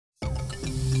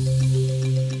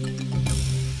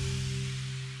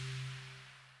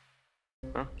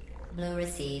Blue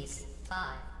receives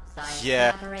 5 science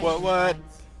Yeah. collaboration What?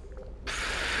 points.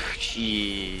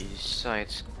 Jeez,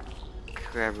 science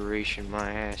collaboration,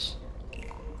 my ass.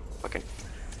 Fucking.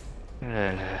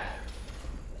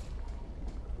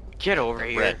 Get over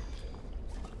here. Red.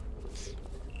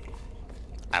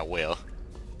 I will.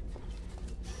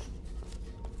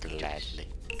 Gladly.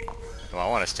 Oh, I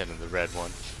want to stand in the red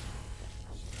one.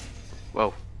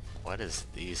 Whoa. What is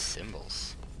these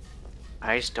symbols?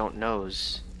 Eyes don't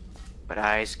knows, but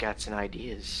eyes got some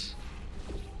ideas.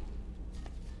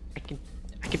 I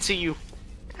can see you.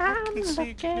 can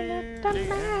see clearly.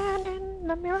 in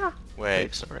the mirror.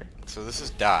 Wait, Sorry. so this is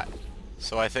dot.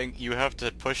 So I think you have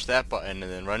to push that button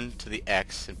and then run to the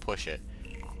X and push it.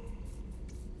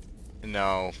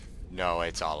 No,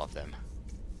 it's all of them.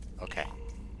 Okay.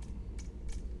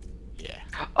 Yeah.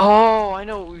 Oh, I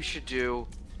know what we should do.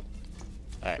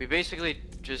 Alright. We basically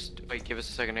just wait. Give us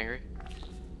a second, Angry.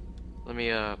 Let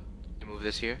me move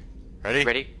this here. Ready?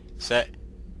 Ready? Set.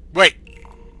 Wait!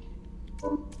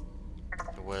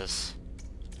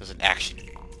 There's an action.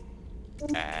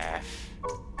 F.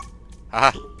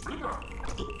 Haha.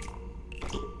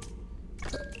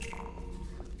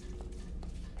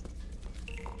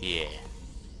 Yeah.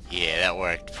 Yeah, that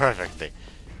worked perfectly.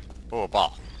 Oh, a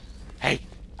ball. Hey!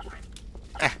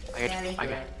 Very I good.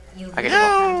 got You've I got-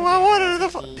 No, I wanted the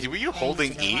succeed, Were you thanks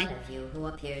holding to the E? one of you who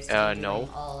appears to be no. doing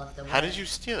all of the How did work. you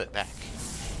steal it back?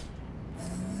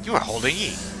 You were holding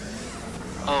E.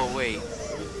 Oh wait.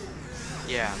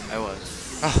 Yeah, I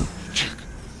was. Oh.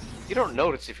 You don't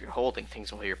notice if you're holding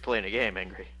things while you're playing a game,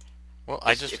 Angry. Well,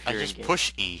 I If just you're in game.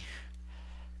 push E.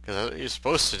 Because that's what you're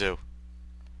supposed to do.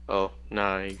 Oh, no,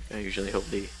 I usually hold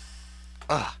the.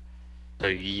 Ugh. So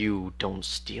you don't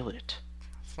steal it.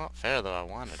 It's not fair though, I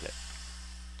wanted it.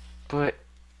 But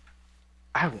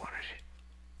I wanted it.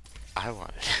 I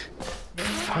wanted it. These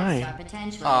tests Fine. are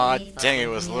potentially Aw, lethal dang it, in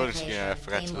it was loading screen, I communication,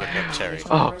 forgot to look teamwork, up Cherry.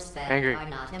 mutual Oh, respect Angry, are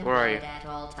not where are you? employed at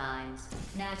all times.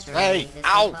 Naturally, Hey, this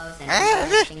ow! will pose an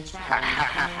embarrassing challenge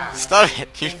to anyone Stop of you,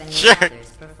 it, you given the jerk! author's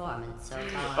performance so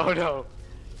far. Oh no.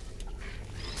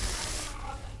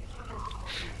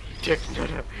 Dick, no.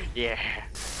 Yeah.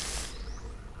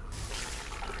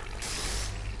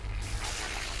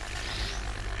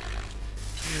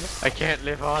 I can't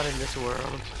live on in this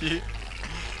world.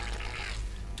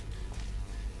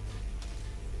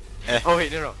 Oh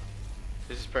wait, no.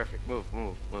 This is perfect. Move.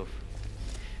 I'm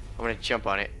gonna jump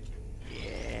on it.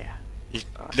 Yeah.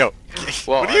 No.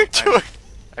 Well, What are you doing?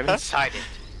 I'm Huh? inside it.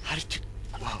 How did you...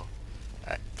 Whoa.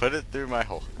 Alright, put it through my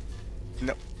hole.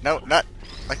 No, not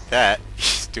like that.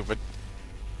 Stupid.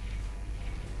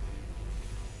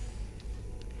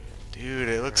 Dude,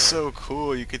 it looks so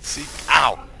cool. You could see...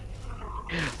 Ow!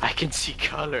 I can see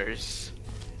colors.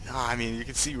 No, I mean, you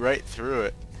can see right through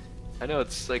it. I know,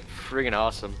 it's like friggin'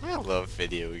 awesome. I love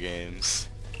video games.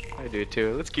 I do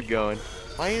too. Let's keep going.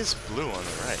 Why is blue on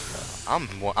the right?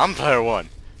 I'm player one.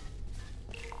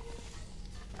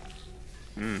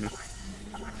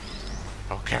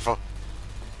 Oh, careful.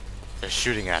 They're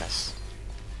shooting at us.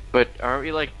 But aren't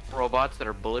we like robots that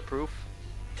are bulletproof?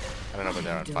 I don't know, but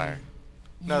they're on fire.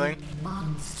 Nothing.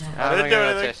 Monster. I'm didn't do gonna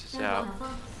anything. test this out.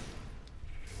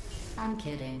 I'm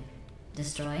kidding.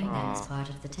 Destroying them is part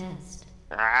of the test.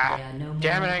 Ah, They are no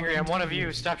damn it, more Angry, I'm one of important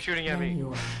you. Stop shooting at than me. you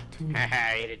are to me.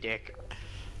 Haha, eat a dick.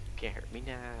 Can't hurt me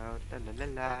now. La la la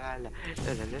la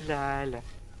la la la la.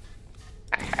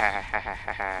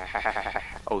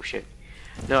 Oh shit.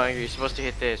 No, Angry, you're supposed to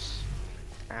hit this.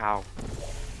 Ow.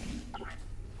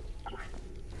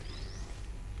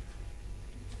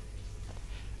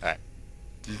 Alright.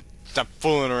 Stop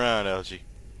fooling around, LG.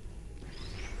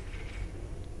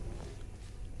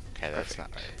 Okay, that's not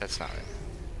right. That's not right.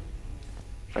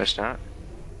 That's not.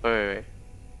 Wait.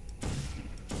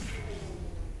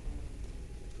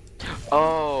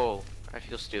 Oh, I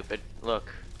feel stupid.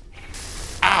 Look,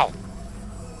 Ow!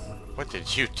 What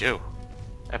did you do?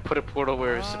 I put a portal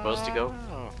where it's supposed to go.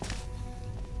 Oh,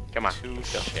 Come on.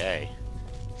 let's go. touche.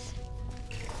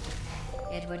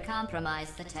 It would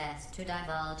compromise the test to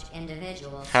divulge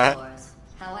individual Huh? scores.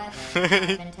 However,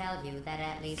 I can tell you that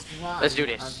at least one Let's do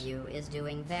this. of you is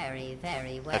doing very,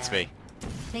 very well. That's me.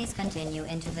 Please continue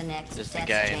into the next This is the test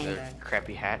guy in chamber. the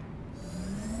crappy hat.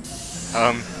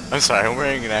 I'm sorry, I'm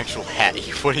wearing an actual hat.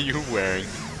 What are you wearing?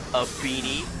 A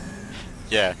beanie.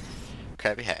 Yeah.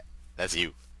 Crappy hat. That's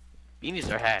you. Beanies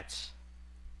are hats.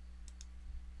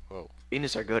 Whoa.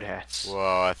 Beanies are good hats.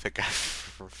 Whoa, I think I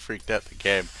freaked out the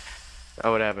game.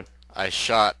 Oh, what happened? I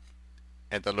shot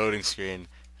at the loading screen,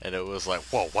 and it was like,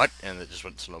 whoa, what? And it just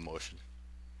went slow motion.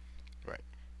 Right.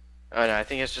 Oh no, I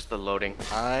think it's just the loading.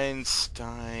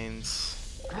 Einstein's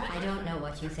I don't know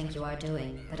what you think you are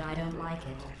doing, but I don't like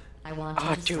it. I want you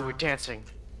Oh, to dude, we're stop. dancing.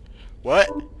 What?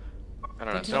 I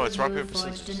The don't two know. No, of it's rock, you paper,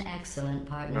 forged scissors. an excellent No,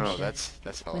 partnership. that's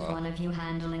with hello. one of you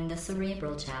handling the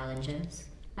cerebral challenges,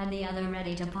 and the other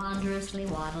ready to ponderously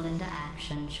waddle into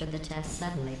action should the test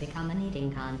suddenly become an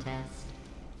eating contest.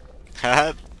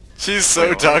 She's so Wait,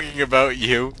 what? talking about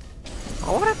you.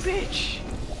 Oh, what a bitch.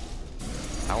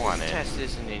 I want This it. test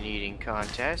isn't an eating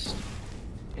contest.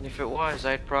 And if it was,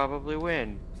 I'd probably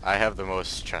win. I have the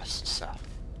most trust, so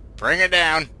bring it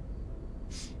down.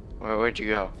 Where'd you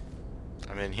go?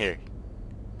 I'm in here.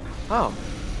 Oh.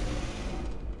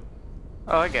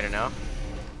 Oh, I get it now.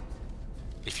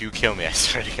 If you kill me, I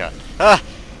swear to God. Ah!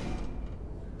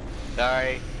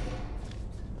 Sorry.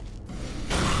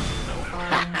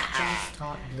 Orange just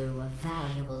taught Blue a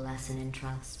valuable lesson in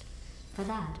trust. For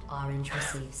that, Orange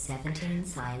receives 17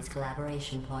 science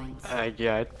collaboration points. I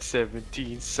got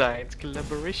 17 science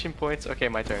collaboration points. Okay,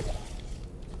 my turn.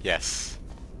 Yes.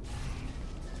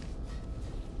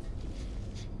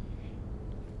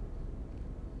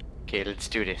 Okay, let's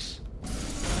do this.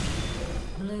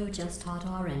 Blue just taught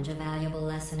Orange a valuable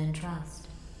lesson in trust.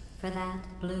 For that,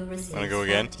 Blue receives Wanna go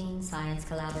again? 14 science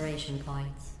collaboration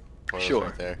points. Portal's Sure.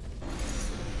 right there.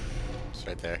 It's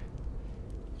right there.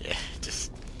 Yeah,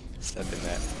 just step in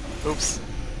that. Oops.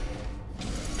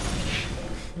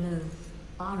 Blue,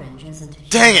 Orange isn't a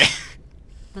Dang hero. it!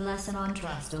 The lesson on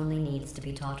trust only needs to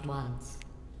be taught once. Blue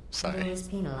Sorry. is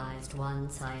penalized 1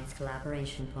 science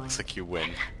collaboration point. Looks like you win.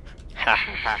 Ha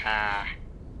ha ha.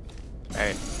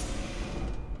 Alright.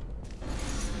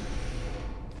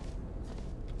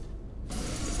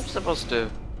 I'm supposed to...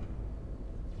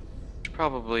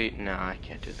 Probably... No, I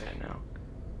can't do that now.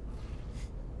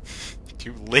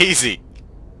 You lazy.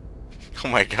 Oh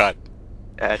my God.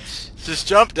 That's... Just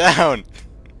jump down.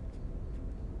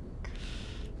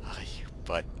 Oh, you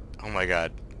butt. Oh my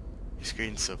God. Your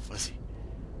screen's so fuzzy.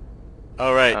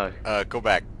 All right. Go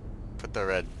back. Put the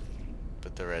red.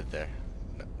 Put the red there.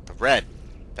 No, the red.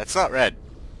 That's not red.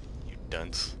 You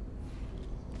dunce.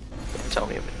 Don't tell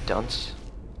me I'm a dunce.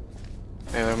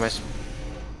 Wait, what am I...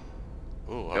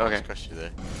 Ooh, I Okay. almost crushed you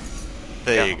there.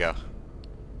 There Yeah. you go.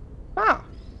 Ah!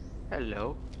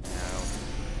 Hello. Now.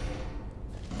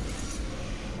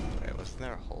 Wait, wasn't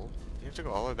there a hole? You have to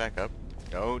go all the way back up?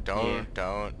 No, don't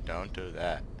do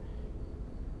that.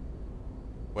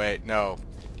 Wait, no.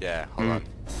 Yeah, hold on.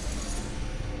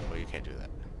 Well, you can't do that.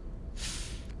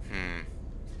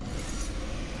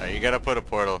 Alright, you gotta put a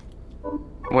portal.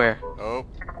 Where? Oh,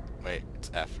 wait, it's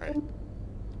F, right?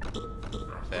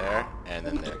 There, and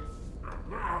then there.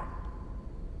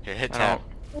 Here, hit I tab.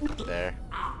 There,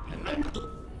 and there.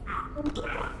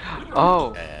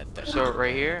 Oh! And there. So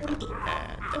right here? And there.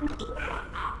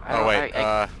 I Oh, don't- wait,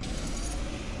 I-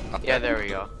 up Yeah, there. there we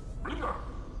go.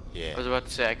 Yeah. I was about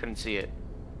to say I couldn't see it.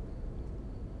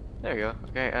 There we go.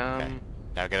 Okay, Okay.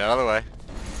 Now get out of the way.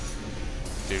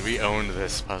 Dude, we owned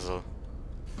this puzzle.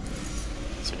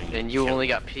 And you only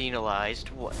got penalized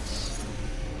once.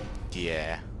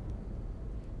 Yeah.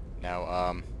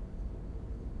 Now,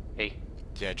 Hey.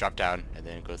 yeah, drop down and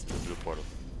then go through the blue portal.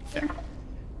 There.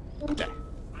 There.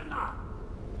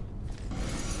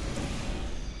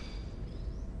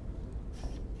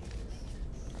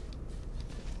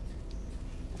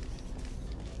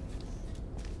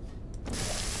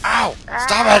 Ow!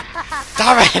 Stop it!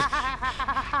 Stop it!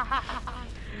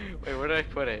 Wait, where did I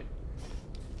put it?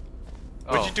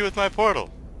 What'd you do with my portal?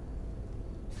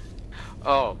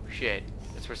 Oh, shit.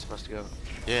 That's where it's supposed to go.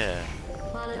 Yeah.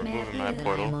 While it may Moving appear my that I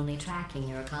portal. am only tracking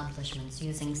your accomplishments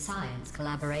using science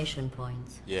collaboration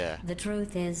points, Yeah. the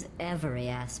truth is every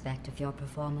aspect of your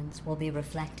performance will be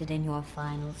reflected in your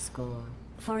final score.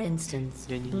 For instance,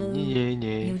 Blue,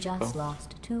 you just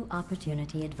lost 2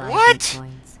 opportunity advisement What?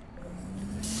 points.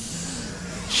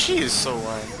 She is so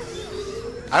lying.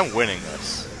 I'm winning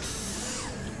this.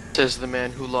 Says the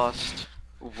man who lost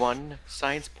 1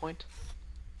 science point.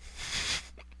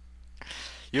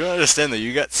 You don't understand that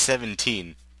you got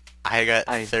 17. I got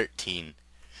I- 13.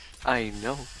 I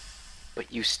know.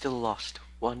 But you still lost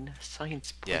 1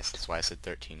 science point. Yes, that's why I said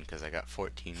 13, because I got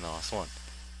 14 and lost 1.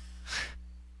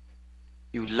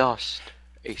 You lost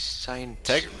a science.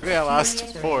 Technically, I lost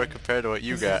 4 compared to what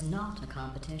you This got. is not a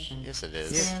competition. Yes, it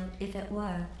is. Still, if it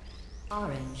were,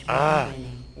 Orange would Ah, be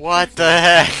winning. what the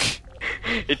heck?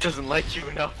 It doesn't like you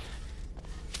enough.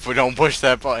 If we don't push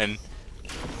that button.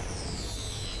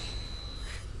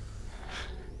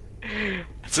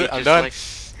 That's it, It I'm just done.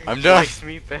 likes- I'm it done. likes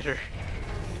me better.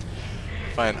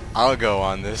 Fine, I'll go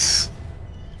on this.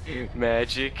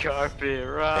 Magic carpet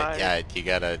ride. Yeah, you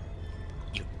gotta...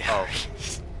 You, Oh.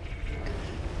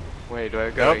 Wait, do I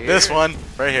go Nope, here? this one.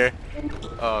 Right here.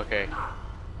 Oh, okay.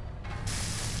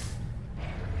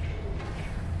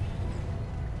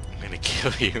 I'm gonna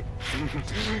kill you.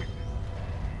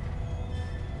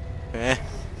 Eh.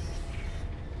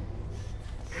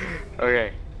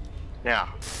 Okay. Now.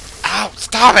 Ow!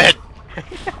 Stop it!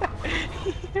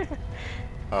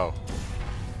 Oh.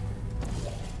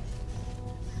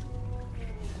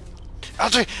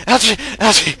 Algie! Algie!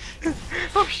 Algie!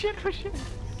 Oh shit, oh shit.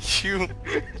 You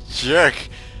jerk.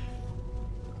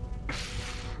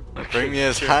 Okay, Bring me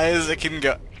as sure. high as it can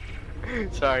go.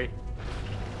 Sorry.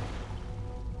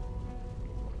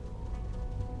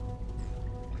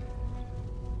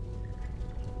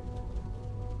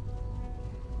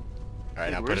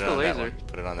 Alright, now put Where's it the on that laser? one.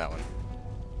 Put it on that one.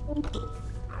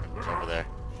 It's over there.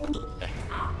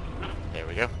 There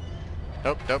we go.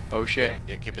 Nope, nope. Oh shit.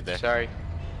 Yeah, keep it there. Sorry.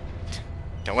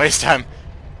 Don't waste time.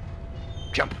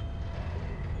 Jump.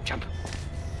 Jump.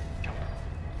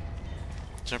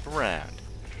 Jump around.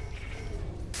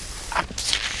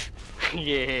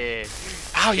 Yeah.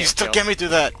 Ow, you Can't still jump. get me through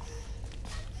that.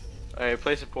 Alright,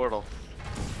 place a portal.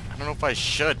 I don't know if I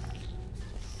should.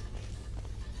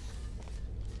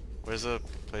 Where's a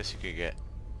place you could get?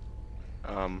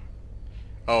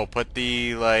 Oh, put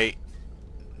the light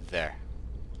there.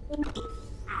 And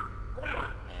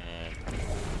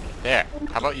there.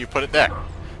 How about you put it there?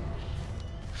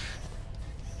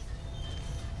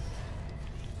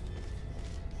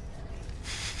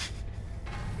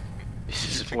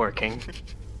 This is working.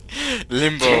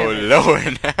 Limbo Damn it. lower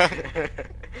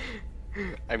now.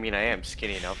 I mean, I am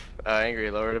skinny enough.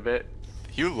 Angry, lower it a bit.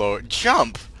 You lower.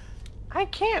 Jump! I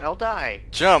can't, I'll die.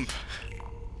 Jump!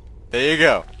 There you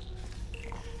go.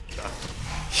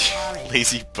 Sorry.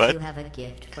 Lazy butt. You have a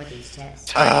gift for these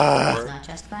tests. Ah. It's not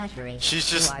just flattery. She's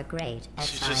just- You are great at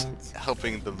She's science. just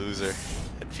helping the loser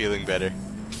at feeling better.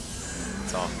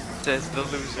 That's all. Says the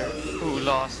loser who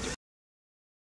lost